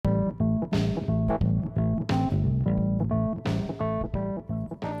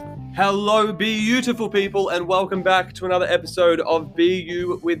Hello, beautiful people, and welcome back to another episode of Be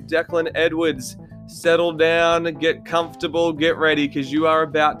You with Declan Edwards. Settle down, get comfortable, get ready, because you are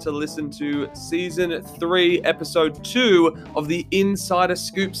about to listen to Season 3, Episode 2 of the Insider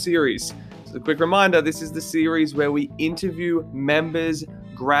Scoop series. So a quick reminder, this is the series where we interview members,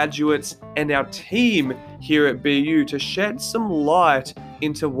 graduates, and our team here at BU to shed some light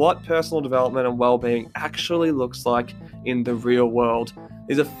into what personal development and well-being actually looks like in the real world.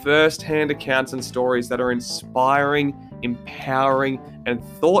 These are first-hand accounts and stories that are inspiring, empowering, and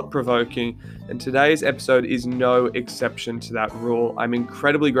thought-provoking, and today's episode is no exception to that rule. I'm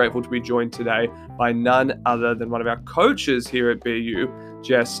incredibly grateful to be joined today by none other than one of our coaches here at BU,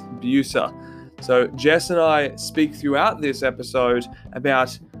 Jess Buser. So Jess and I speak throughout this episode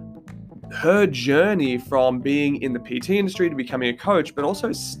about her journey from being in the PT industry to becoming a coach, but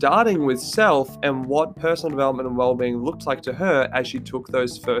also starting with self and what personal development and well-being looked like to her as she took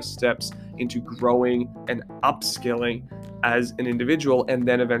those first steps into growing and upskilling as an individual and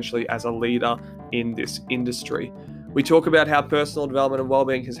then eventually as a leader in this industry. We talk about how personal development and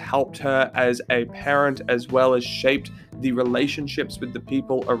well-being has helped her as a parent, as well as shaped the relationships with the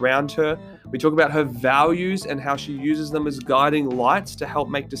people around her. We talk about her values and how she uses them as guiding lights to help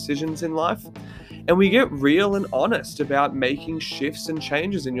make decisions in life. And we get real and honest about making shifts and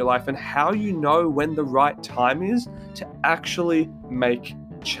changes in your life and how you know when the right time is to actually make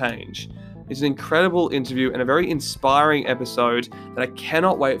change. It's an incredible interview and a very inspiring episode that I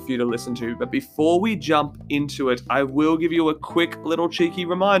cannot wait for you to listen to. But before we jump into it, I will give you a quick little cheeky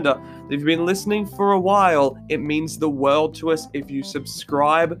reminder that if you've been listening for a while, it means the world to us if you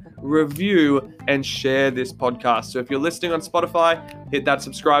subscribe, review, and share this podcast. So if you're listening on Spotify, hit that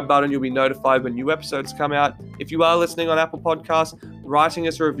subscribe button. You'll be notified when new episodes come out. If you are listening on Apple Podcasts, writing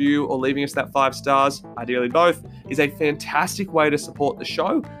us a review or leaving us that 5 stars, ideally both, is a fantastic way to support the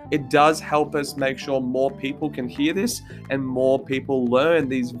show. It does help us make sure more people can hear this and more people learn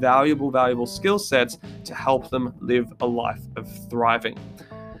these valuable skill sets to help them live a life of thriving.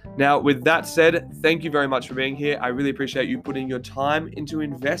 Now, with that said, thank you very much for being here. I really appreciate you putting your time into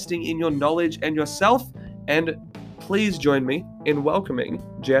investing in your knowledge and yourself. And please join me in welcoming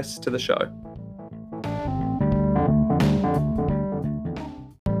Jess to the show.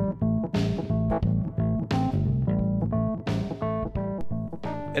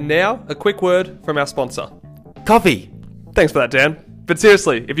 And now, a quick word from our sponsor, coffee. Thanks for that, Dan. But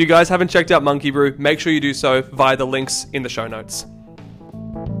seriously, if you guys haven't checked out Monkey Brew, make sure you do so via the links in the show notes.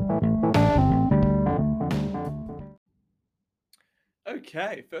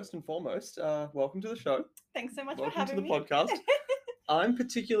 Okay, first and foremost, welcome to the show. Thanks so much Welcome for having me. Welcome to the podcast. I'm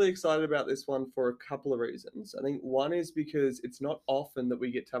particularly excited about this one for a couple of reasons. I think one is because it's not often that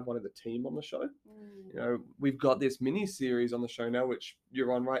we get to have one of the team on the show. You know, we've got this mini series on the show now, which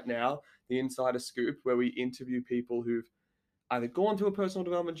you're on right now, the Insider Scoop, where we interview people who've either gone through a personal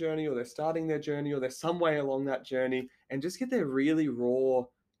development journey or they're starting their journey or they're some way along that journey and just get their really raw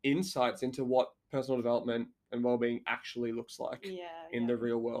insights into what personal development and well-being actually looks like in the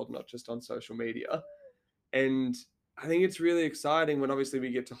real world, not just on social media. And I think it's really exciting when obviously we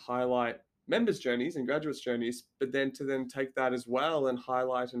get to highlight members' journeys and graduates' journeys, but then to take that as well and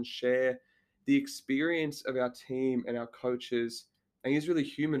highlight and share the experience of our team and our coaches. And it's really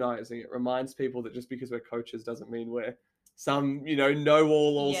humanizing. It reminds people that just because we're coaches doesn't mean we're some,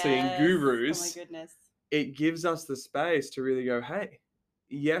 all-seeing gurus. Oh my goodness. It gives us the space to really go, hey,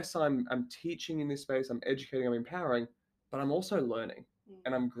 yes, I'm teaching in this space, I'm educating, I'm empowering, but I'm also learning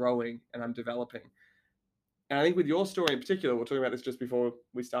and I'm growing and I'm developing. And I think with your story in particular, we're talking about this just before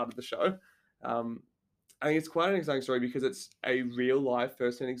we started the show. I think it's quite an exciting story because it's a real life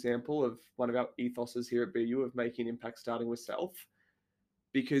first-hand example of one of our ethoses here at BU of making impact starting with self.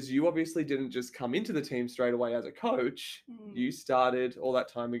 Because you obviously didn't just come into the team straight away as a coach. You started all that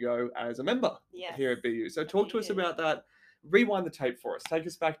time ago as a member here at BU. So talk to us about that. Rewind the tape for us. Take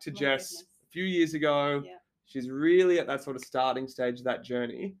us back to Jess a few years ago. Yeah. She's really at that sort of starting stage of that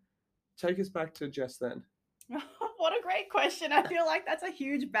journey. Take us back to Jess then. What a great question. I feel like that's a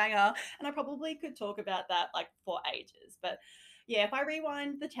huge banger, and I probably could talk about that like for ages. But yeah, if I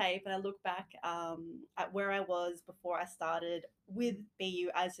rewind the tape and I look back at where I was before I started with BU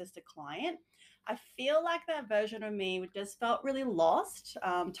as just a client, I feel like that version of me just felt really lost,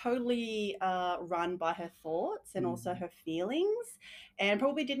 totally run by her thoughts and also her feelings, and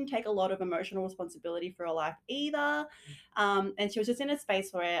probably didn't take a lot of emotional responsibility for her life either. And she was just in a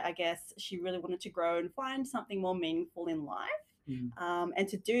space where I guess she really wanted to grow and find something more meaningful in life. And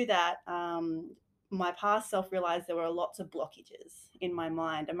to do that, my past self realized there were lots of blockages in my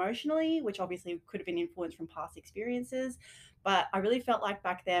mind emotionally, which obviously could have been influenced from past experiences. But I really felt like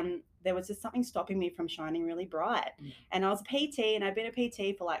back then there was just something stopping me from shining really bright. And I was a PT, and I've been a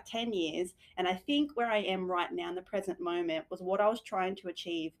PT for like 10 years. And I think where I am right now in the present moment was what I was trying to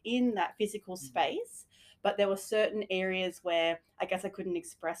achieve in that physical space. But there were certain areas where I guess I couldn't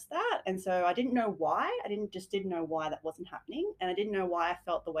express that. And so I didn't know why. Didn't know why that wasn't happening. And I didn't know why I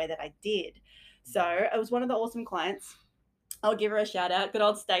felt the way that I did. So it was one of the awesome clients. I'll give her a shout out. Good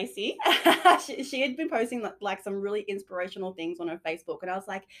old Stacy. She had been posting like some really inspirational things on her Facebook, and I was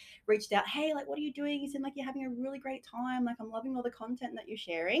like, reached out, hey, like, what are you doing? You seem like you're having a really great time. Like, I'm loving all the content that you're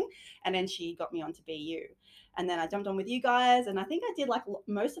sharing. And then she got me onto BU, and then I jumped on with you guys, and I think I did like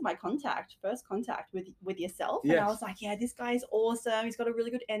most of my first contact with yourself. Yes. And I was like, yeah, this guy is awesome. He's got a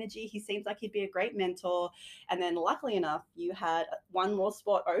really good energy. He seems like he'd be a great mentor. And then luckily enough, you had one more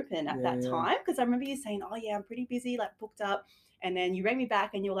spot open at that time, because I remember you saying, oh yeah, I'm pretty busy, like booked up. And then you rang me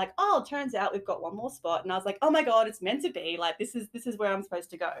back and you were like, oh, turns out we've got one more spot. And I was like, oh my God, it's meant to be. Like, this is where I'm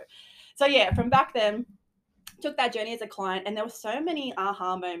supposed to go. So yeah, from back then, took that journey as a client, and there were so many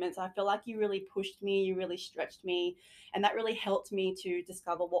aha moments. I feel like you really pushed me, you really stretched me, and that really helped me to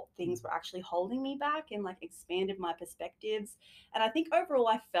discover what things were actually holding me back and like expanded my perspectives. And I think overall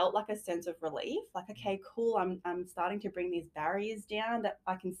I felt like a sense of relief, like, okay, cool, I'm starting to bring these barriers down that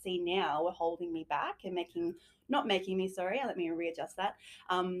I can see now were holding me back and not making me, sorry, let me readjust that.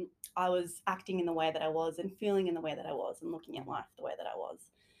 I was acting in the way that I was and feeling in the way that I was and looking at life the way that I was.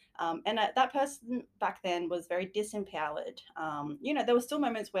 And that person back then was very disempowered. There were still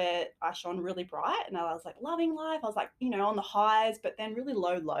moments where I shone really bright and I was like loving life. I was like, on the highs, but then really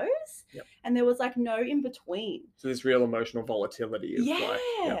low lows. Yep. And there was like no in between. So this real emotional volatility is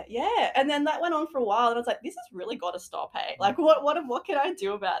yeah. And then that went on for a while, and I was like, this has really got to stop, hey? Like, what can I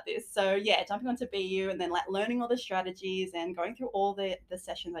do about this? So yeah, jumping onto BU and then like learning all the strategies and going through all the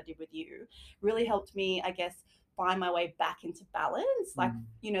sessions I did with you really helped me, I guess, find my way back into balance. Like,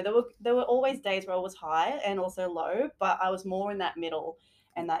 there were always days where I was high and also low, but I was more in that middle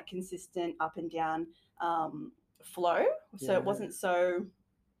and that consistent up and down flow. So it wasn't so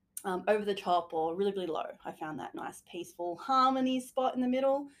over the top or really, really low. I found that nice, peaceful harmony spot in the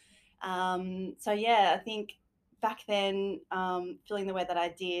middle. So yeah, I think back then, feeling the way that I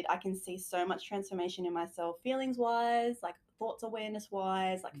did, I can see so much transformation in myself, feelings wise, like thoughts awareness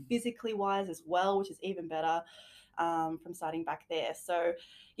wise, like physically wise as well, which is even better. From starting back there. So,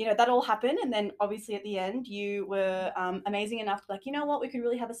 that all happened. And then obviously at the end, you were amazing enough to like, you know what, we could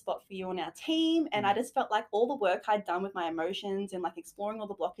really have a spot for you on our team. And I just felt like all the work I'd done with my emotions and like exploring all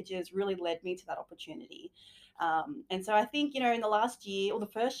the blockages really led me to that opportunity. And so I think, in the last year or the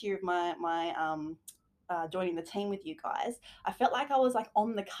first year of my joining the team with you guys, I felt like I was like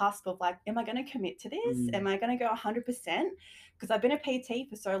on the cusp of like, am I going to commit to this? Am I going to go 100%? Because I've been a PT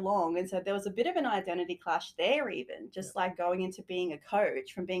for so long. And so there was a bit of an identity clash there, even just like going into being a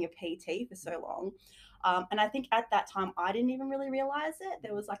coach from being a PT for so long. And I think at that time, I didn't even really realize it.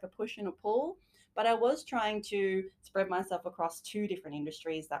 There was like a push and a pull. But I was trying to spread myself across 2 different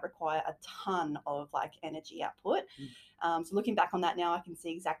industries that require a ton of like energy output. So looking back on that now, I can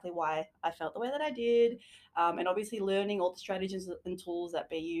see exactly why I felt the way that I did. And obviously learning all the strategies and tools that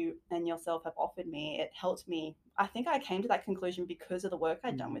BU and yourself have offered me, it helped me. I think I came to that conclusion because of the work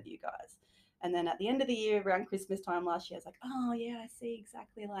I'd done with you guys. And then at the end of the year, around Christmas time last year, I was like, oh yeah, I see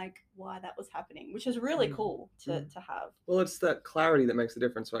exactly like why that was happening, which is really cool to have. Well, it's that clarity that makes the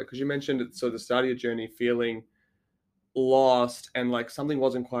difference, right? Because you mentioned at the start of your journey feeling lost and like something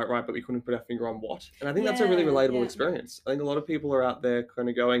wasn't quite right, but we couldn't put our finger on what. And I think that's a really relatable experience. I think a lot of people are out there kind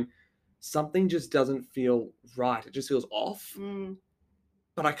of going, something just doesn't feel right. It just feels off.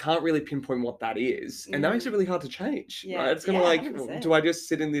 But I can't really pinpoint what that is. And that makes it really hard to change, right? It's kind of like, 100%. Do I just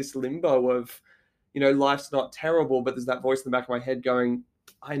sit in this limbo of, life's not terrible, but there's that voice in the back of my head going,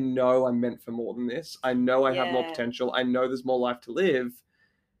 I know I'm meant for more than this. I know I have more potential. I know there's more life to live,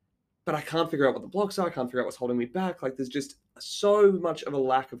 but I can't figure out what the blocks are. I can't figure out what's holding me back. Like, there's just so much of a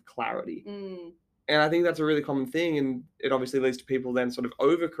lack of clarity. And I think that's a really common thing. And it obviously leads to people then sort of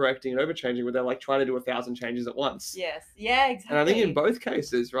overcorrecting and overchanging where they're like trying to do 1,000 changes at once. Yes. Yeah, exactly. And I think in both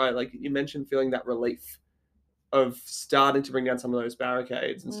cases, right, like you mentioned feeling that relief of starting to bring down some of those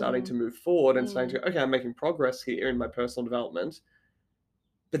barricades and starting to move forward and starting to, okay, I'm making progress here in my personal development.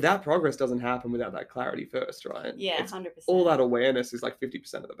 But that progress doesn't happen without that clarity first, right? Yeah, 100%. All that awareness is like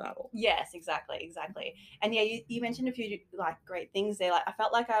 50% of the battle. Yes, exactly. And yeah, you mentioned a few like great things there. Like I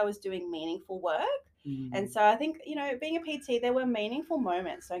felt like I was doing meaningful work. And so I think, being a PT, there were meaningful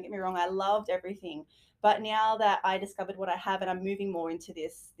moments. Don't get me wrong. I loved everything. But now that I discovered what I have and I'm moving more into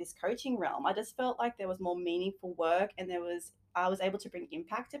this coaching realm, I just felt like there was more meaningful work, and I was able to bring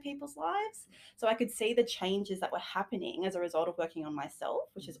impact to people's lives. So I could see the changes that were happening as a result of working on myself,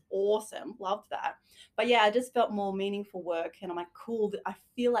 which is awesome. Loved that. But yeah, I just felt more meaningful work, and I'm like, cool, I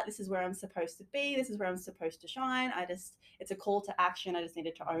feel like this is where I'm supposed to be. This is where I'm supposed to shine. It's a call to action. I just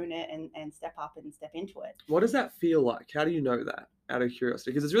needed to own it and step up and step into it. What does that feel like? How do you know that, out of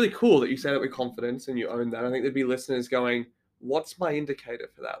curiosity? Because it's really cool that you say that with confidence and you own that. I think there'd be listeners going, what's my indicator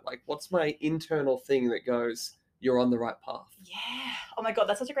for that? Like, what's my internal thing that goes, you're on the right path? Yeah. Oh my God,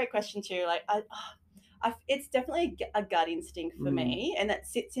 that's such a great question too. Like, it's definitely a gut instinct for me, and that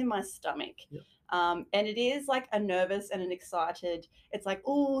sits in my stomach. Yep. And it is like a nervous and an excited. It's like,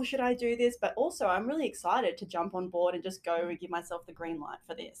 oh, should I do this? But also, I'm really excited to jump on board and just go and give myself the green light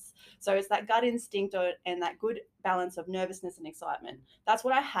for this. So it's that gut instinct and that good balance of nervousness and excitement. That's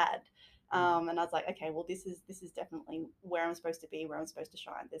what I had. And I was like, okay, well, this is definitely where I'm supposed to be, where I'm supposed to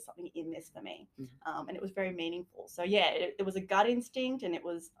shine. There's something in this for me. And it was very meaningful. So yeah, it was a gut instinct, and it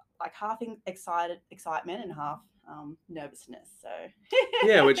was like half excitement and half nervousness. So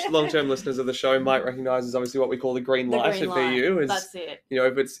yeah, which long-term listeners of the show might recognize is obviously what we call the green light at BU. Is, that's it. You know,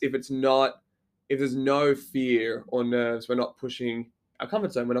 if there's no fear or nerves, we're not pushing our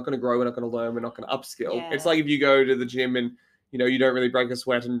comfort zone. We're not going to grow. We're not going to learn. We're not going to upskill. Yeah. It's like if you go to the gym and you don't really break a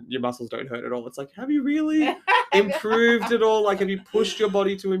sweat and your muscles don't hurt at all. It's like, have you really improved at all? Like, have you pushed your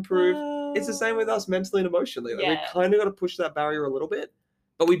body to improve? It's the same with us mentally and emotionally. Like, we kind of got to push that barrier a little bit,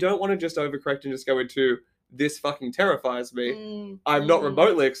 but we don't want to just overcorrect and just go into, this fucking terrifies me. I'm not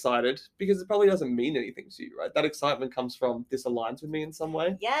remotely excited, because it probably doesn't mean anything to you, right? That excitement comes from, this aligns with me in some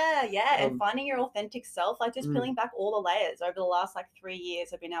way. Yeah. And finding your authentic self, like just peeling back all the layers over the last 3 years,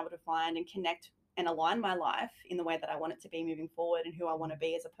 I've been able to find and connect and align my life in the way that I want it to be moving forward, and who I want to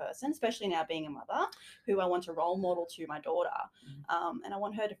be as a person, especially now being a mother, who I want to role model to my daughter. And I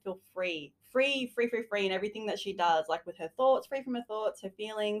want her to feel free in everything that she does, like with her thoughts, free from her thoughts, her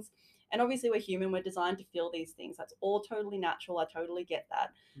feelings. And obviously we're human, we're designed to feel these things. That's all totally natural. I totally get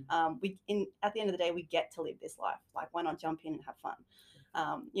that. At the end of the day, we get to live this life. Like, why not jump in and have fun?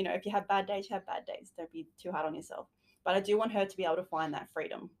 If you have bad days, you have bad days. Don't be too hard on yourself. But I do want her to be able to find that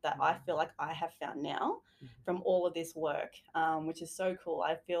freedom that I feel like I have found now from all of this work, which is so cool.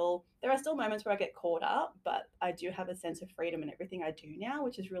 I feel there are still moments where I get caught up, but I do have a sense of freedom in everything I do now,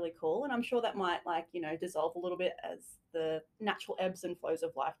 which is really cool. And I'm sure that might dissolve a little bit as the natural ebbs and flows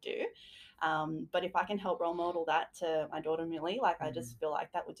of life do. But if I can help role model that to my daughter Millie, I just feel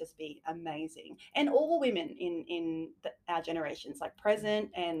like that would just be amazing. And all women in our generations, like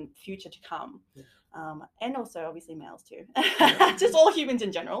present and future to come. And also obviously males too. Just all humans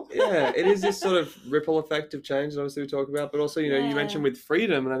in general. Yeah, it is this sort of ripple effect of change that obviously we talk about, but also, you mentioned with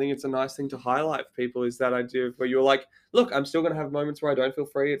freedom, and I think it's a nice thing to highlight for people, is that idea of where you're like, look, I'm still going to have moments where I don't feel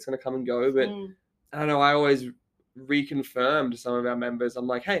free. It's going to come and go, but I don't know, I always reconfirm to some of our members, I'm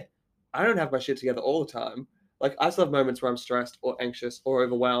like, hey, I don't have my shit together all the time. Like, I still have moments where I'm stressed or anxious or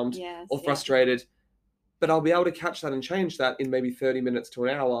overwhelmed or frustrated, but I'll be able to catch that and change that in maybe 30 minutes to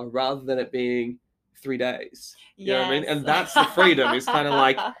an hour, rather than it being 3 days. You know what I mean? And that's the freedom. It's kind of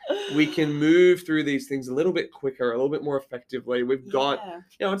like, we can move through these things a little bit quicker, a little bit more effectively. We've got,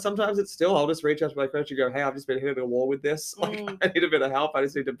 and sometimes it's still, I'll just reach out to my coach and go, hey, I've just been hitting a wall with this. Like, I need a bit of help. I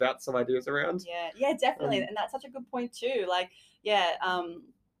just need to bounce some ideas around. Yeah, definitely. And that's such a good point too.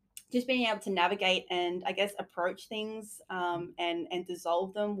 Just being able to navigate and I guess approach things and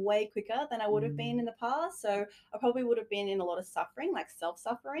dissolve them way quicker than I would have been in the past. So I probably would have been in a lot of suffering, like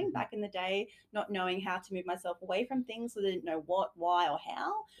self-suffering back in the day, not knowing how to move myself away from things. So I didn't know what, why, or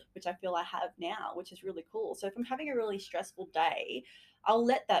how, which I feel I have now, which is really cool. So if I'm having a really stressful day, I'll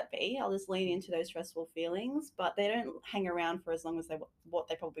let that be. I'll just lean into those stressful feelings, but they don't hang around for as long as what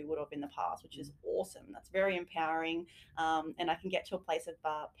they probably would have in the past, which is awesome. That's very empowering, and I can get to a place of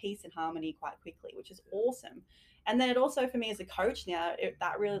peace and harmony quite quickly, which is awesome. And then it also, for me as a coach now,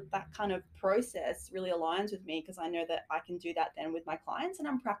 that kind of process really aligns with me, because I know that I can do that then with my clients, and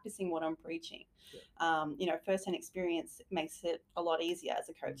I'm practicing what I'm preaching. First-hand experience makes it a lot easier as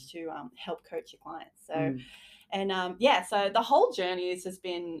a coach to help coach your clients. So. And so the whole journey has just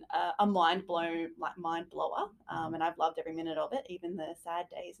been a mind blower. And I've loved every minute of it, even the sad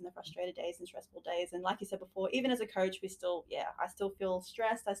days and the frustrated days and stressful days. And like you said before, even as a coach, I still feel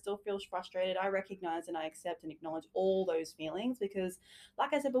stressed. I still feel frustrated. I recognize and I accept and acknowledge all those feelings, because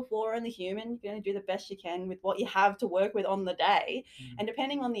like I said before, we're only human. You're going to do the best you can with what you have to work with on the day. And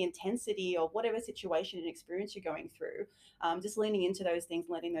depending on the intensity of whatever situation and experience you're going through, just leaning into those things,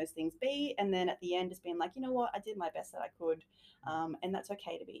 letting those things be. And then at the end, just being like, you know what, I did my best that I could, and that's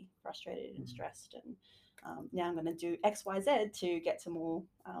okay to be frustrated and stressed. And now I'm going to do X, Y, Z to get to more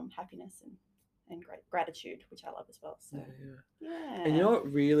happiness and great gratitude, which I love as well. So yeah. And you know what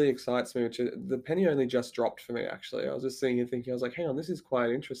really excites me, which the penny only just dropped for me, actually. I was just sitting here thinking, I was like, hang on, this is quite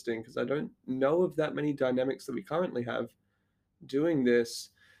interesting because I don't know of that many dynamics that we currently have doing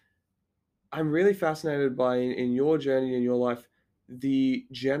this. I'm really fascinated by, in your journey, in your life, the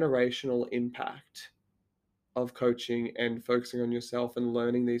generational impact of coaching and focusing on yourself and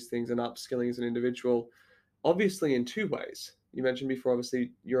learning these things and upskilling as an individual, obviously in two ways. You mentioned before,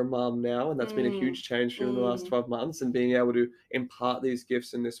 obviously, you're a mom now, and that's been a huge change for you in the last 12 months, and being able to impart these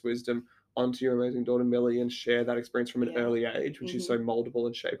gifts and this wisdom onto your amazing daughter, Millie, and share that experience from an early age, which is so moldable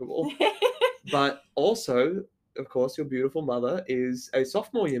and shapeable. But also, of course, your beautiful mother is a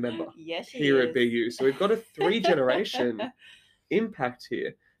sophomore year member here at BU. So we've got a 3-generation impact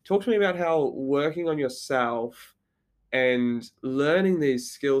here. Talk to me about how working on yourself and learning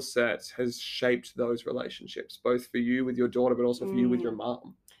these skill sets has shaped those relationships, both for you with your daughter, but also for you with your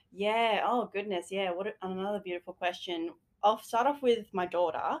mom. Yeah. Oh, goodness. Yeah. Another beautiful question. I'll start off with my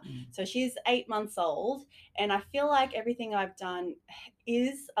daughter. So she's 8 months old, and I feel like everything I've done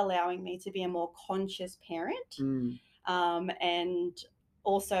is allowing me to be a more conscious parent, and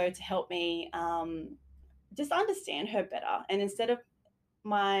also to help me just understand her better. And instead of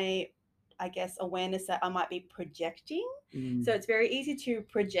my, I guess, awareness that I might be projecting. So it's very easy to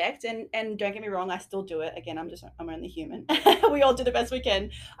project, and don't get me wrong, I still do it. Again, I'm only human. We all do the best we can.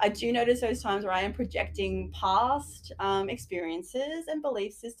 I do notice those times where I am projecting past experiences and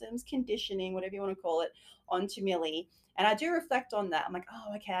belief systems, conditioning, whatever you want to call it, onto Millie. And I do reflect on that. I'm like,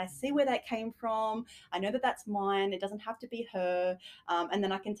 oh, okay, I see where that came from. I know that that's mine. It doesn't have to be her. And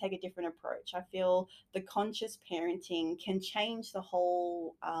then I can take a different approach. I feel the conscious parenting can change the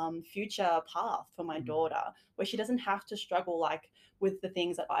whole future path for my daughter, where she doesn't have to struggle like with the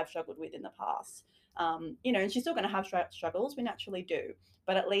things that I've struggled with in the past. And she's still going to have struggles. We naturally do.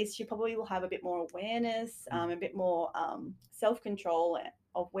 But at least she probably will have a bit more awareness, a bit more self-control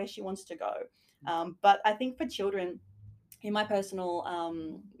of where she wants to go. But I think for children, in my personal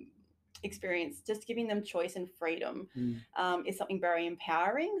experience, just giving them choice and freedom is something very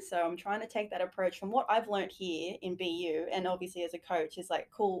empowering. So I'm trying to take that approach from what I've learned here in BU, and obviously as a coach, is like,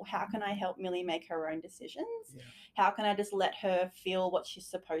 cool, how can I help Millie make her own decisions? How can I just let her feel what she's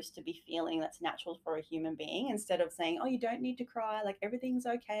supposed to be feeling that's natural for a human being, instead of saying, oh, you don't need to cry, like everything's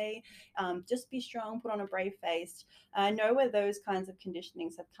okay, just be strong, put on a brave face. I know where those kinds of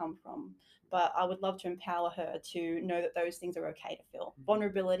conditionings have come from, but I would love to empower her to know that those things are okay to feel.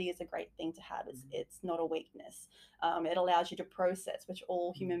 Vulnerability is a great thing to have. It's not a weakness. It allows you to process, which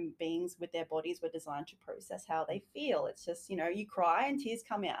all human beings with their bodies were designed to process how they feel. It's just, you cry and tears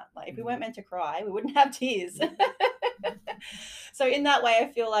come out. Like if we weren't meant to cry, we wouldn't have tears. So in that way,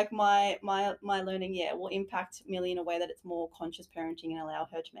 I feel like my learning, will impact Millie in a way that it's more conscious parenting and allow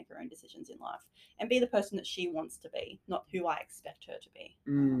her to make her own decisions in life and be the person that she wants to be, not who I expect her to be.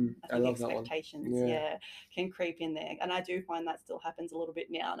 I think expectations, can creep in there, and I do find that still happens a little bit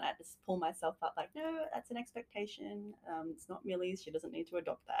now. And I just pull myself up, like, no, that's an expectation. It's not Millie's. She doesn't need to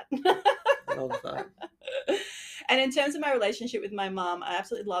adopt that. Love that. And in terms of my relationship with my mum, I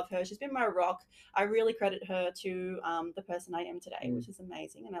absolutely love her. She's been my rock. I really credit her to the person I am today, which is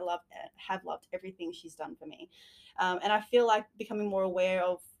amazing. And I have loved everything she's done for me. And I feel like becoming more aware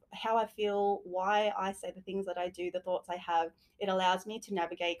of how I feel, why I say the things that I do, the thoughts I have, it allows me to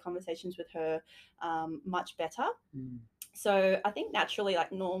navigate conversations with her much better. So I think naturally,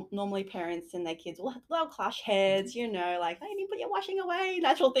 like normally parents and their kids they'll clash heads, like, oh, you didn't put your washing away,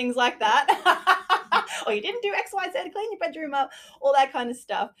 natural things like that. Or you didn't do X, Y, Z, clean your bedroom up, all that kind of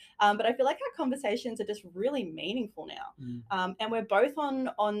stuff. But I feel like our conversations are just really meaningful now. And we're both on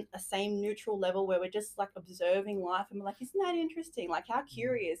a same neutral level where we're just like observing life and we're like, isn't that interesting? Like, how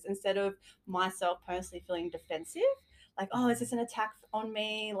curious, instead of myself personally feeling defensive. Like, oh, is this an attack on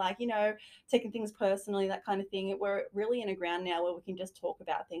me? Like, taking things personally, that kind of thing. We're really in a ground now where we can just talk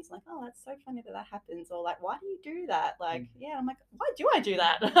about things like, oh, that's so funny that happens. Or like, why do you do that? Like, I'm like, why do I do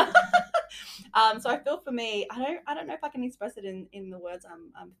that? So I feel for me, I don't know if I can express it in the words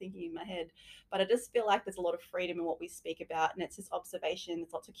I'm thinking in my head, but I just feel like there's a lot of freedom in what we speak about. And it's just observation.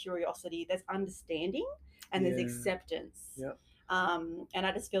 There's lots of curiosity. There's understanding and there's acceptance. And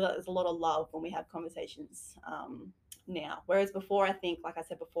I just feel that there's a lot of love when we have conversations now. Whereas before, I think, like I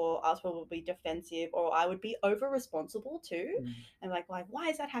said before, I was probably defensive, or I would be over responsible too. And like, why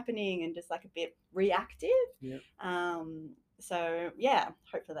is that happening? And just like a bit reactive. So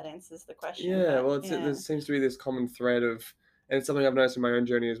hopefully that answers the question. There seems to be this common thread of, And it's something I've noticed in my own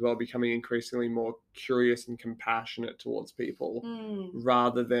journey as well, becoming increasingly more curious and compassionate towards people Mm.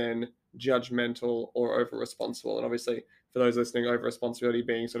 rather than judgmental or over responsible. And obviously, for those listening, over responsibility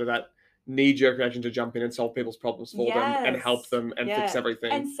being sort of that knee jerk reaction to jump in and solve people's problems for them and help Yes. them and fix Yeah.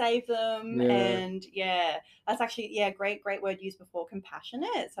 everything. And save them. Yeah. And yeah, that's actually, yeah, great word used before,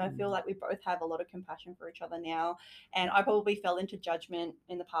 compassionate. So I feel Mm. like we both have a lot of compassion for each other now. And I probably fell into judgment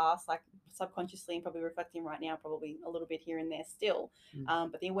in the past, like subconsciously, and probably reflecting right now, probably a little bit here and there still.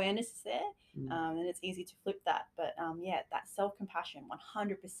 Mm. But the awareness is there. Mm. And it's easy to flip that. But yeah, that self compassion,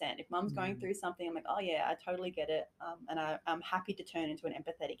 100%. If mum's going through something, I'm like, oh yeah, I totally get it. And I'm happy to turn into an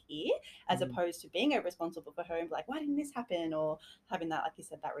empathetic ear as opposed to being responsible for her and be like, why didn't this happen? Or having that, like you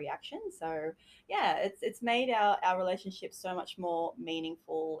said, that reaction. So yeah, it's made our relationship so much more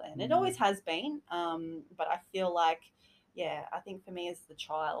meaningful, and it always has been. But I feel like, yeah, I think for me as the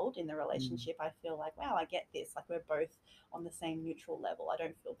child in the relationship, I feel like, wow, I get this. Like we're both on the same neutral level. I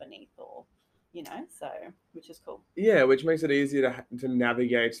don't feel beneath or, so which is cool. Yeah, which makes it easier to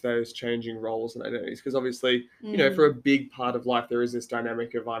navigate those changing roles and identities. Because obviously, Mm. for a big part of life, there is this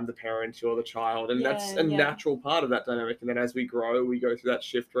dynamic of I'm the parent, you're the child, and that's a Yeah. natural part of that dynamic. And then as we grow, we go through that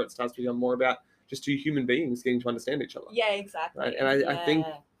shift where it starts to become more about just two human beings getting to understand each other. Yeah, exactly. Right? And I think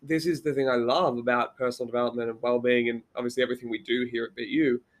this is the thing I love about personal development and well-being, and obviously everything we do here at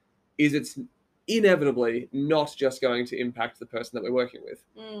BU, is it's inevitably not just going to impact the person that we're working with.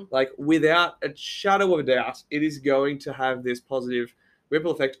 Like without a shadow of a doubt, it is going to have this positive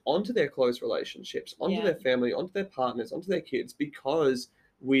ripple effect onto their close relationships, onto their family, onto their partners, onto their kids, because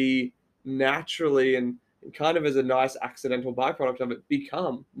we naturally and kind of as a nice accidental byproduct of it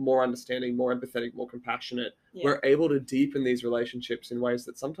become more understanding, more empathetic, more compassionate. Yeah. We're able to deepen these relationships in ways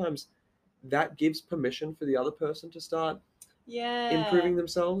that sometimes that gives permission for the other person to start improving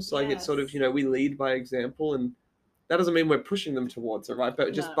themselves. Like it's sort of, we lead by example, and that doesn't mean we're pushing them towards it, right?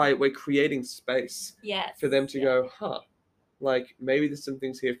 But just by we're creating space for them to go, like maybe there's some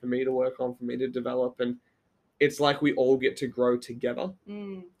things here for me to work on, for me to develop, and it's like we all get to grow together.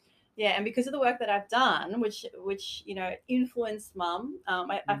 Yeah, and because of the work that I've done, which influenced mum,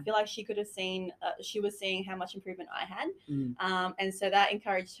 I feel like she could have seen, she was seeing how much improvement I had, and so that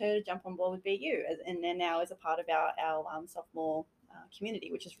encouraged her to jump on board with BU, and then now as a part of our sophomore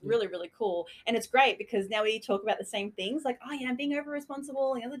community, which is really, really cool. And it's great because now we talk about the same things, like, oh yeah, I'm being over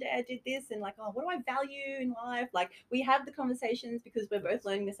responsible, the other day I did this, and like, oh, what do I value in life? Like we have the conversations because we're both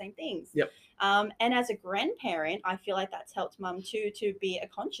learning the same things. And as a grandparent, I feel like that's helped mum too to be a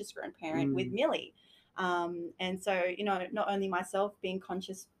conscious grandparent with Millie. And so, not only myself being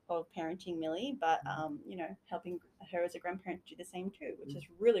conscious of parenting Millie, but helping her as a grandparent do the same too, which is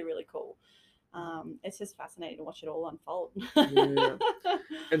really, really cool. It's just fascinating to watch it all unfold.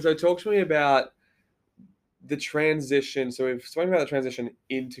 And so talk to me about the transition. So we've spoken about the transition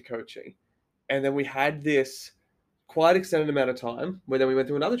into coaching, and then we had this quite extended amount of time where then we went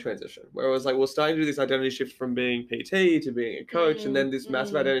through another transition where it was like we're starting to do this identity shift from being PT to being a coach, and then this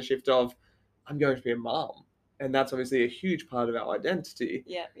massive identity shift of I'm going to be a mom, and that's obviously a huge part of our identity.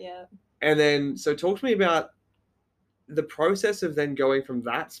 Yeah. And then so talk to me about the process of then going from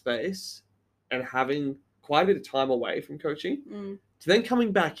that space and having quite a bit of time away from coaching to then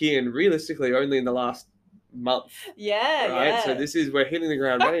coming back in realistically only in the last month. Yeah. So this is, we're hitting the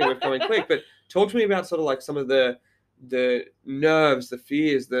ground running, we're coming quick. But talk to me about sort of like some of the nerves, the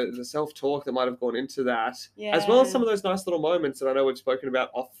fears, the self-talk that might have gone into that, as well as some of those nice little moments that I know we've spoken about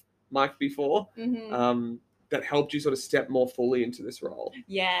off mic before, that helped you sort of step more fully into this role.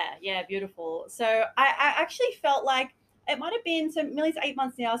 Yeah, beautiful. So I actually felt like it might have been, so Millie's 8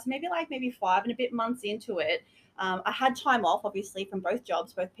 months now, so maybe 5 and a bit months into it. I had time off, obviously, from both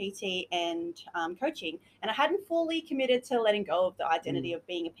jobs, both PT and coaching, and I hadn't fully committed to letting go of the identity of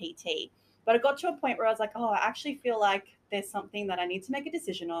being a PT. But I got to a point where I was like, oh, I actually feel like there's something that I need to make a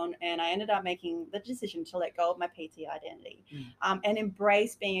decision on, and I ended up making the decision to let go of my PT identity and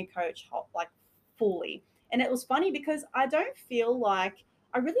embrace being a coach like fully. And it was funny because I really don't feel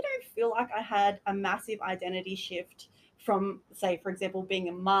like I had a massive identity shift from, say, for example, being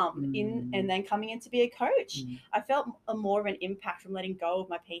a mum and then coming in to be a coach. I felt more of an impact from letting go of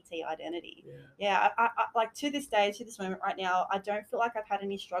my PT identity. I like to this day, to this moment right now, I don't feel like I've had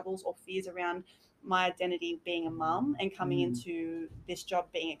any struggles or fears around my identity being a mum and coming into this job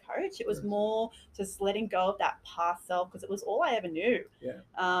being a coach. It was more just letting go of that past self because it was all I ever knew.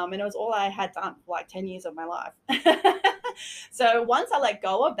 And it was all I had done for like 10 years of my life. So once I let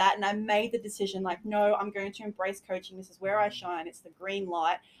go of that and I made the decision, like, no, I'm going to embrace coaching. This is where I shine. It's the green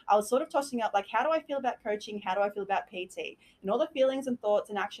light. I was sort of tossing up, like, how do I feel about coaching? How do I feel about PT? And all the feelings and thoughts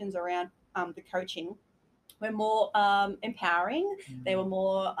and actions around the coaching were more empowering. They were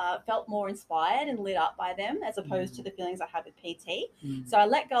more felt more inspired and lit up by them, as opposed to the feelings I had with PT. So I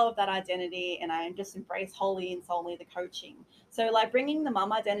let go of that identity, and I just embraced wholly and solely the coaching. So like bringing the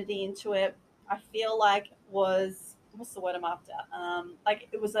mum identity into it, I feel like was, what's the word I'm after? Like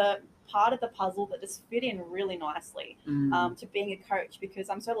it was a part of the puzzle that just fit in really nicely to being a coach, because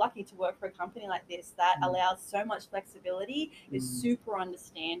I'm so lucky to work for a company like this that allows so much flexibility, is super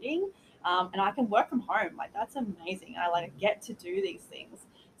understanding, and I can work from home. Like that's amazing. I like get to do these things.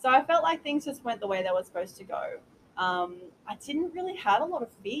 So I felt like things just went the way they were supposed to go. I didn't really have a lot of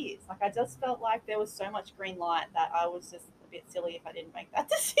fears. Like I just felt like there was so much green light that I was just a bit silly if I didn't make that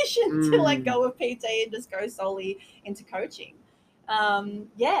decision to let go of PT and just go solely into coaching.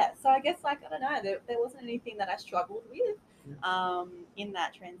 So I guess like I don't know, there wasn't anything that I struggled with in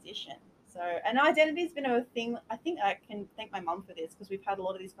that transition. So, and identity's been a thing. I think I can thank my mum for this, because we've had a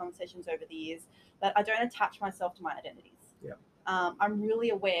lot of these conversations over the years, that I don't attach myself to my identities. Yeah. I'm really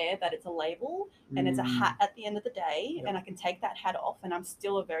aware that it's a label and it's a hat at the end of the day, and I can take that hat off and I'm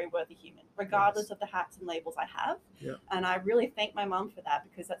still a very worthy human, regardless of the hats and labels I have. And I really thank my mum for that,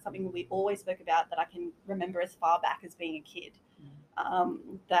 because that's something we always spoke about, that I can remember as far back as being a kid.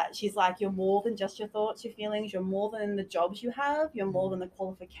 That she's like, you're more than just your thoughts, your feelings, you're more than the jobs you have, you're more than the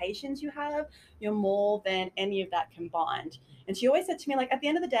qualifications you have, you're more than any of that combined. And she always said to me, like, at the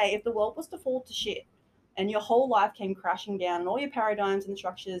end of the day, if the world was to fall to shit and your whole life came crashing down and all your paradigms and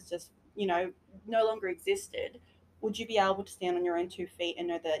structures just, no longer existed, would you be able to stand on your own 2 feet and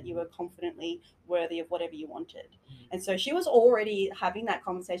know that you were confidently worthy of whatever you wanted? And so she was already having that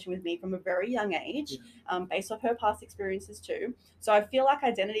conversation with me from a very young age, based off her past experiences too. So I feel like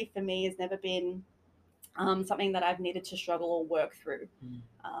identity for me has never been something that I've needed to struggle or work through.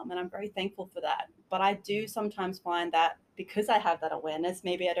 And I'm very thankful for that. But I do sometimes find that because I have that awareness,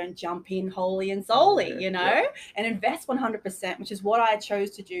 maybe I don't jump in wholly and solely, and invest 100%, which is what I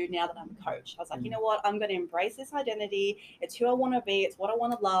chose to do now that I'm a coach. I was like, you know what, I'm going to embrace this identity. It's who I want to be. It's what I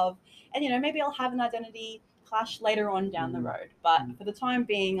want to love. And, maybe I'll have an identity clash later on down the road. But for the time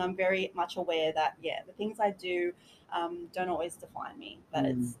being, I'm very much aware that, the things I do don't always define me. That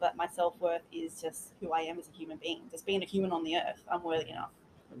it's that my self-worth is just who I am as a human being. Just being a human on the earth, I'm worthy enough.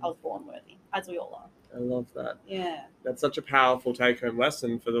 I was born worthy, as we all are. I love that. Yeah. That's such a powerful take-home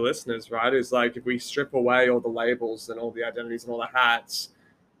lesson for the listeners, right? It's like, if we strip away all the labels and all the identities and all the hats,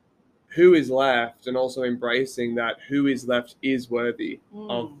 who is left, and also embracing that who is left is worthy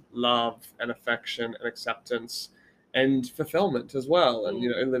of love and affection and acceptance and fulfillment as well. And,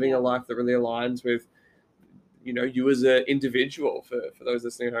 living a life that really aligns with, you as an individual, for those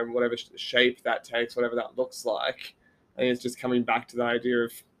listening at home, whatever shape that takes, whatever that looks like. I think it's just coming back to the idea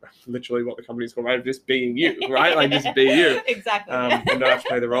of literally what the company's called, right? Just being you, right? Like, just be you. Exactly. And not have to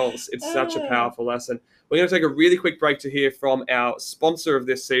play the roles. It's such a powerful lesson. We're going to take a really quick break to hear from our sponsor of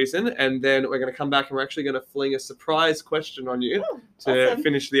this season, and then we're going to come back and we're actually going to fling a surprise question on you to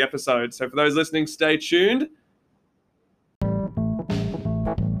finish the episode. So for those listening, stay tuned.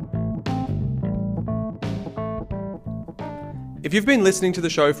 If you've been listening to the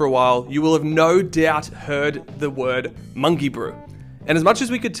show for a while, you will have no doubt heard the word Monkey Brew. And as much as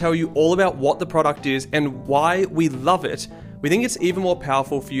we could tell you all about what the product is and why we love it, we think it's even more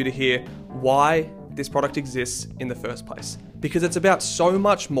powerful for you to hear why this product exists in the first place. Because it's about so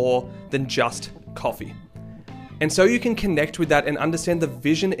much more than just coffee. And so you can connect with that and understand the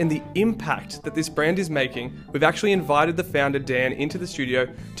vision and the impact that this brand is making, we've actually invited the founder, Dan, into the studio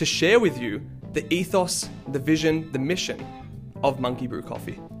to share with you the ethos, the vision, the mission of Monkey Brew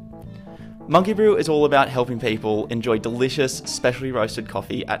Coffee. Monkey Brew is all about helping people enjoy delicious, specially roasted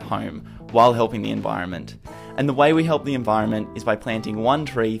coffee at home while helping the environment. And the way we help the environment is by planting 1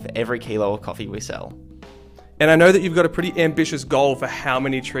 tree for every kilo of coffee we sell. And I know that you've got a pretty ambitious goal for how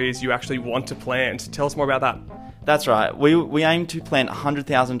many trees you actually want to plant. Tell us more about that. That's right. We aim to plant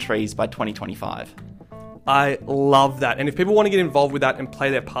 100,000 trees by 2025. I love that. And if people want to get involved with that and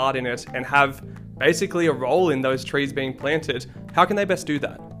play their part in it and have basically a role in those trees being planted, how can they best do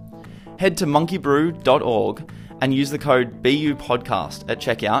that? Head to monkeybrew.org and use the code BUPodcast at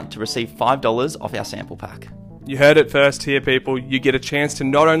checkout to receive $5 off our sample pack. You heard it first here, people. You get a chance to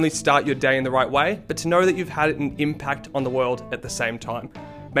not only start your day in the right way, but to know that you've had an impact on the world at the same time.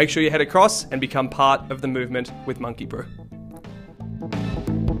 Make sure you head across and become part of the movement with Monkey Brew.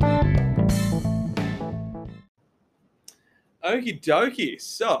 Okie dokie.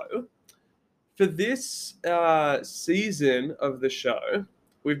 So, for this season of the show,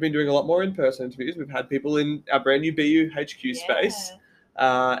 we've been doing a lot more in-person interviews. We've had people in our brand new BU HQ space.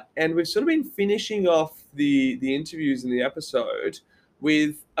 And we've sort of been finishing off the interviews in the episode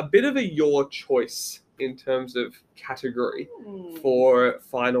with a bit of a your choice in terms of category Hmm. for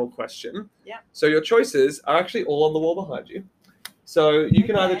final question. Yeah. So your choices are actually all on the wall behind you. So you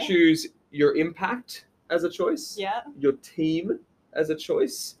can either Okay. choose your impact as a choice, Yeah. your team as a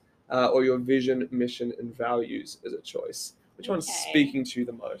choice, or your vision, mission, and values as a choice. Which one's Okay. speaking to you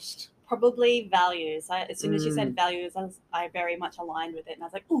the most? Probably values. As soon as you said Mm. values, I very much aligned with it, and I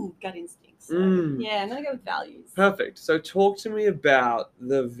was like, "Ooh, gut instinct." So Mm. yeah, I'm gonna go with values. Perfect. So talk to me about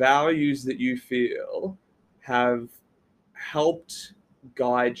the values that you feel have helped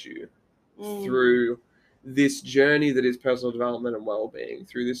guide you Mm. through this journey that is personal development and well-being,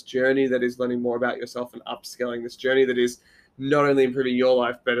 through this journey that is learning more about yourself and upskilling, this journey that is not only improving your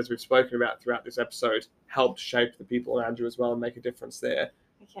life, but as we've spoken about throughout this episode, help shape the people around you as well and make a difference there.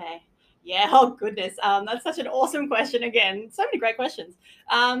 Okay. Yeah. Oh goodness. That's such an awesome question. Again, so many great questions.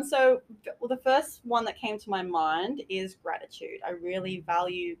 Well, the first one that came to my mind is gratitude. I really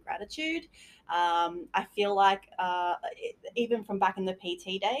value gratitude. I feel like even from back in the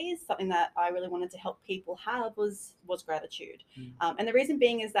PT days, something that I really wanted to help people have was gratitude. And the reason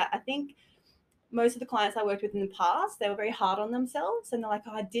being is that I think most of the clients I worked with in the past, they were very hard on themselves and they're like,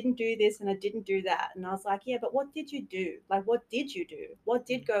 oh, I didn't do this and I didn't do that. And I was like, yeah, but what did you do? Like, what did you do? What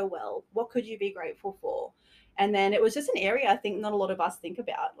did go well? What could you be grateful for? And then it was just an area I think not a lot of us think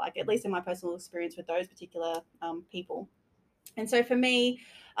about, like, at least in my personal experience with those particular people. And so for me,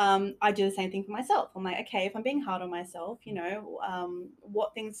 I do the same thing for myself. I'm like, okay, if I'm being hard on myself,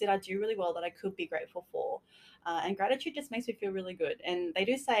 what things did I do really well that I could be grateful for? And gratitude just makes me feel really good. And they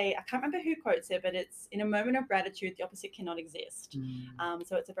do say, I can't remember who quotes it, but it's in a moment of gratitude, the opposite cannot exist.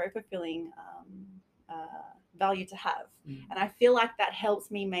 So it's a very fulfilling value to have. And I feel like that helps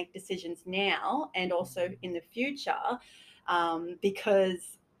me make decisions now and also in the future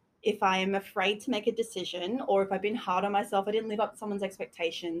because if I am afraid to make a decision or if I've been hard on myself, I didn't live up to someone's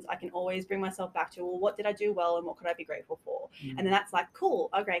expectations, I can always bring myself back to, well, what did I do well and what could I be grateful for? And then that's like,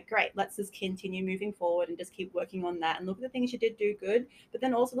 cool, okay, great. Let's just continue moving forward and just keep working on that and look at the things you did do good, but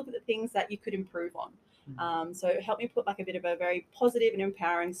then also look at the things that you could improve on. So it helped me put like a bit of a very positive and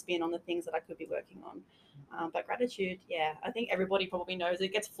empowering spin on the things that I could be working on. But gratitude, yeah, I think everybody probably knows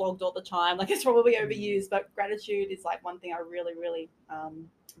it gets flogged all the time. Like it's probably overused, but gratitude is like one thing I really, really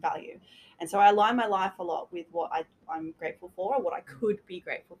value. And so I align my life a lot with what I'm grateful for or what I could be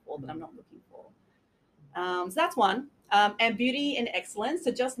grateful for that I'm not looking for. So that's one. And beauty and excellence.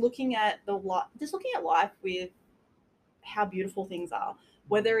 So just looking at life with how beautiful things are,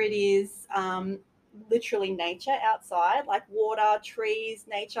 whether it is literally nature outside, like water, trees,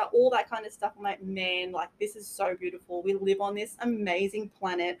 nature, all that kind of stuff. I'm like, man, like this is so beautiful. We live on this amazing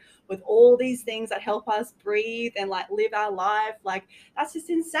planet with all these things that help us breathe and like live our life. Like that's just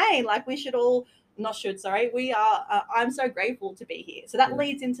insane. Like we should all we are I'm so grateful to be here. So that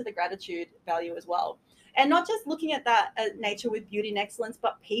leads into the gratitude value as well. And not just looking at that nature with beauty and excellence,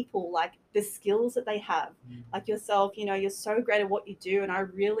 but people, like the skills that they have, like yourself, you're so great at what you do. And I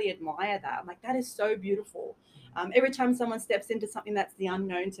really admire that. I'm like, that is so beautiful. Every time someone steps into something that's the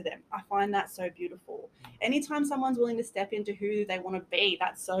unknown to them, I find that so beautiful. Anytime someone's willing to step into who they want to be,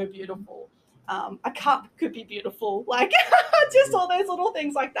 that's so beautiful. A cup could be beautiful. Like just all those little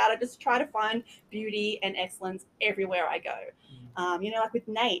things like that. I just try to find beauty and excellence everywhere I go. Like with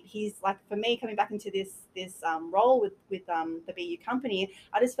Nate, he's like, for me, coming back into this role with the BU company,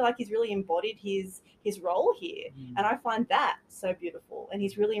 I just feel like he's really embodied his role here, and I find that so beautiful. And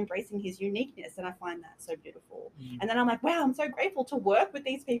he's really embracing his uniqueness, and I find that so beautiful. And then I'm like, wow, I'm so grateful to work with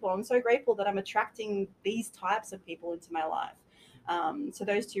these people. I'm so grateful that I'm attracting these types of people into my life. So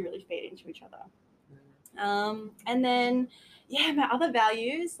those two really feed into each other. And then, yeah, my other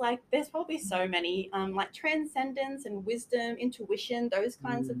values, like there's probably so many, like transcendence and wisdom, intuition, those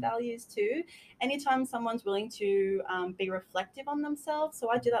kinds of values too. Anytime someone's willing to be reflective on themselves. So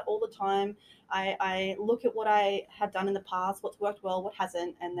I do that all the time. I look at what I have done in the past, what's worked well, what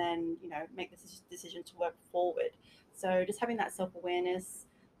hasn't, and then, make this decision to work forward. So just having that self-awareness.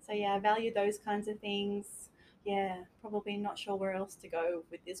 So yeah, I value those kinds of things. Yeah, probably not sure where else to go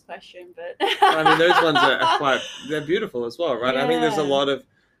with this question, but I mean, those ones are they're beautiful as well, right? Yeah. I think there's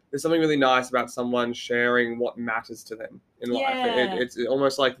something really nice about someone sharing what matters to them in life. Yeah. It's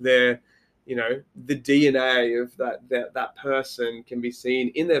almost like the DNA of that person can be seen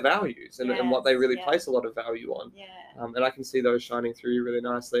in their values and what they really place a lot of value on. Yeah. And I can see those shining through you really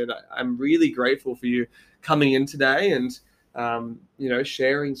nicely. And I'm really grateful for you coming in today and,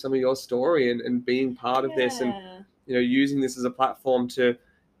 sharing some of your story and being part of this and, using this as a platform to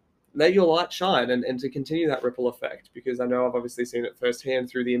let your light shine and to continue that ripple effect, because I know I've obviously seen it firsthand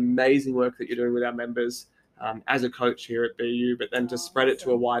through the amazing work that you're doing with our members as a coach here at BU, but then to spread it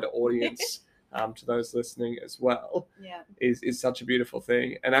to a wider audience to those listening as well, Yeah. is such a beautiful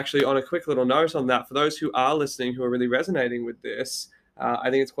thing. And actually, on a quick little note on that, for those who are listening who are really resonating with this,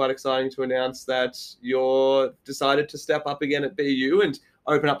 I think it's quite exciting to announce that you're decided to step up again at BU and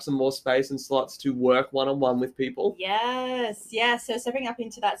open up some more space and slots to work one-on-one with people. Yes. Yeah. So stepping up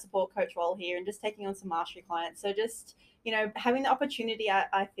into that support coach role here and just taking on some mastery clients. So just, having the opportunity,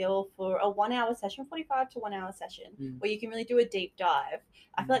 I feel, for a 1 hour session, 45 to 1 hour session, where you can really do a deep dive.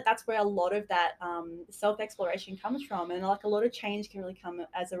 I feel like that's where a lot of that self-exploration comes from. And like a lot of change can really come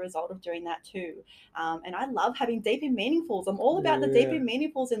as a result of doing that too. And I love having deep and meaningfuls. I'm all about the deep and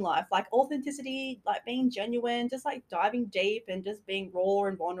meaningfuls in life, like authenticity, like being genuine, just like diving deep and just being raw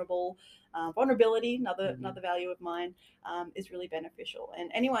and vulnerable. Vulnerability, another value of mine, is really beneficial.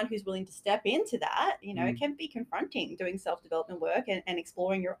 And anyone who's willing to step into that, it can be confronting doing self-development work and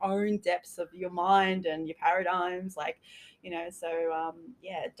exploring your own depths of your mind and your paradigms,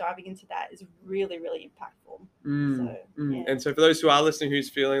 diving into that is really, really impactful. And so for those who are listening who's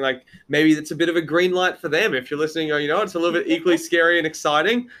feeling like maybe it's a bit of a green light for them, if you're listening, it's a little bit equally scary and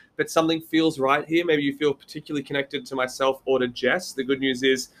exciting, but something feels right here. Maybe you feel particularly connected to myself or to Jess. The good news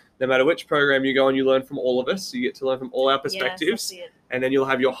is no matter which program you go on, you learn from all of us. So you get to learn from all our perspectives. Yes, and then you'll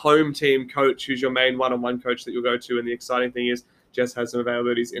have your home team coach, who's your main one-on-one coach that you'll go to. And the exciting thing is Jess has some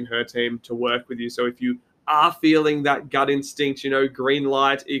availabilities in her team to work with you. So if you are feeling that gut instinct, green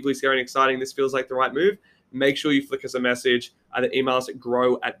light, equally scary and exciting, this feels like the right move, make sure you flick us a message. Either email us at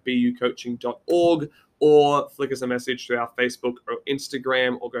grow@bucoaching.org or flick us a message to our Facebook or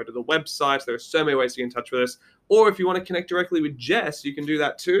Instagram or go to the website. There are so many ways to get in touch with us. Or if you want to connect directly with Jess, you can do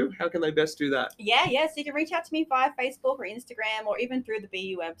that too. How can they best do that? Yeah. So you can reach out to me via Facebook or Instagram or even through the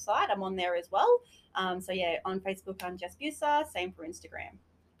BU website. I'm on there as well. On Facebook, I'm Jess Busa. Same for Instagram.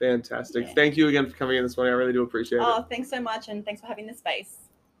 Fantastic. Yeah. Thank you again for coming in this morning. I really do appreciate it. Oh, thanks so much. And thanks for having this space.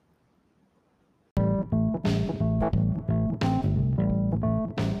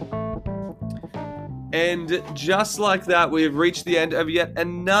 And just like that, we've reached the end of yet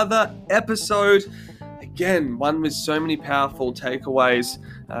another episode. Again, one with so many powerful takeaways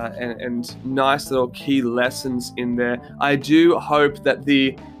and nice little key lessons in there. I do hope that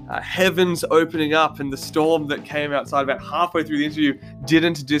the heavens opening up and the storm that came outside about halfway through the interview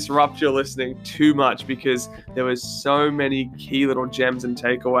didn't disrupt your listening too much, because there was so many key little gems and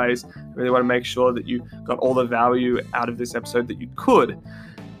takeaways. I really want to make sure that you got all the value out of this episode that you could.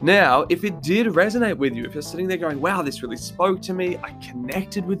 Now, if it did resonate with you, if you're sitting there going, wow, this really spoke to me, I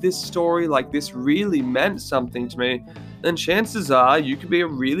connected with this story, like this really meant something to me, then chances are you could be a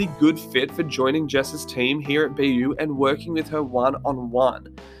really good fit for joining Jess's team here at BU and working with her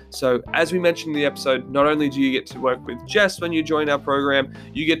one-on-one. So as we mentioned in the episode, not only do you get to work with Jess when you join our program,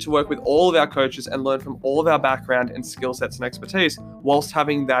 you get to work with all of our coaches and learn from all of our background and skill sets and expertise, whilst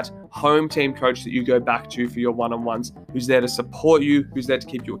having that home team coach that you go back to for your one-on-ones, who's there to support you, who's there to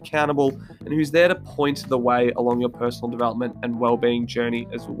keep you accountable, and who's there to point the way along your personal development and well-being journey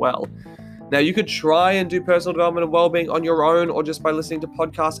as well. Now, you could try and do personal development and well-being on your own or just by listening to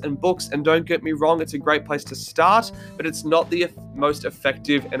podcasts and books. And don't get me wrong, it's a great place to start, but it's not the most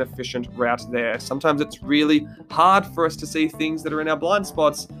effective and efficient route there. Sometimes it's really hard for us to see things that are in our blind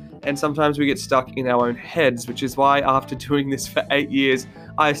spots, and sometimes we get stuck in our own heads, which is why after doing this for 8 years,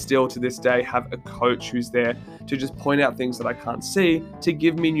 I still to this day have a coach who's there to just point out things that I can't see, to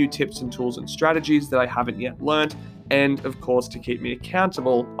give me new tips and tools and strategies that I haven't yet learned, and of course to keep me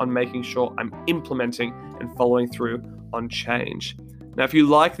accountable on making sure I'm implementing and following through on change. Now, if you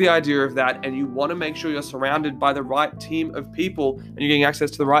like the idea of that and you want to make sure you're surrounded by the right team of people and you're getting access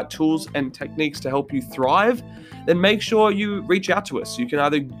to the right tools and techniques to help you thrive, then make sure you reach out to us. You can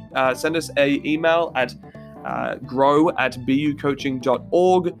either send us an email at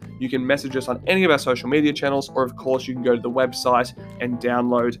grow@bucoaching.org. You can message us on any of our social media channels, or of course you can go to the website and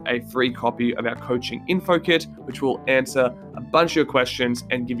download a free copy of our coaching info kit, which will answer a bunch of your questions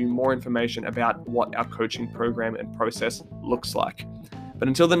and give you more information about what our coaching program and process looks like. But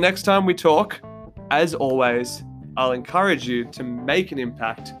until the next time we talk, as always, I'll encourage you to make an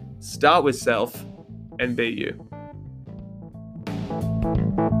impact, start with self, and be you.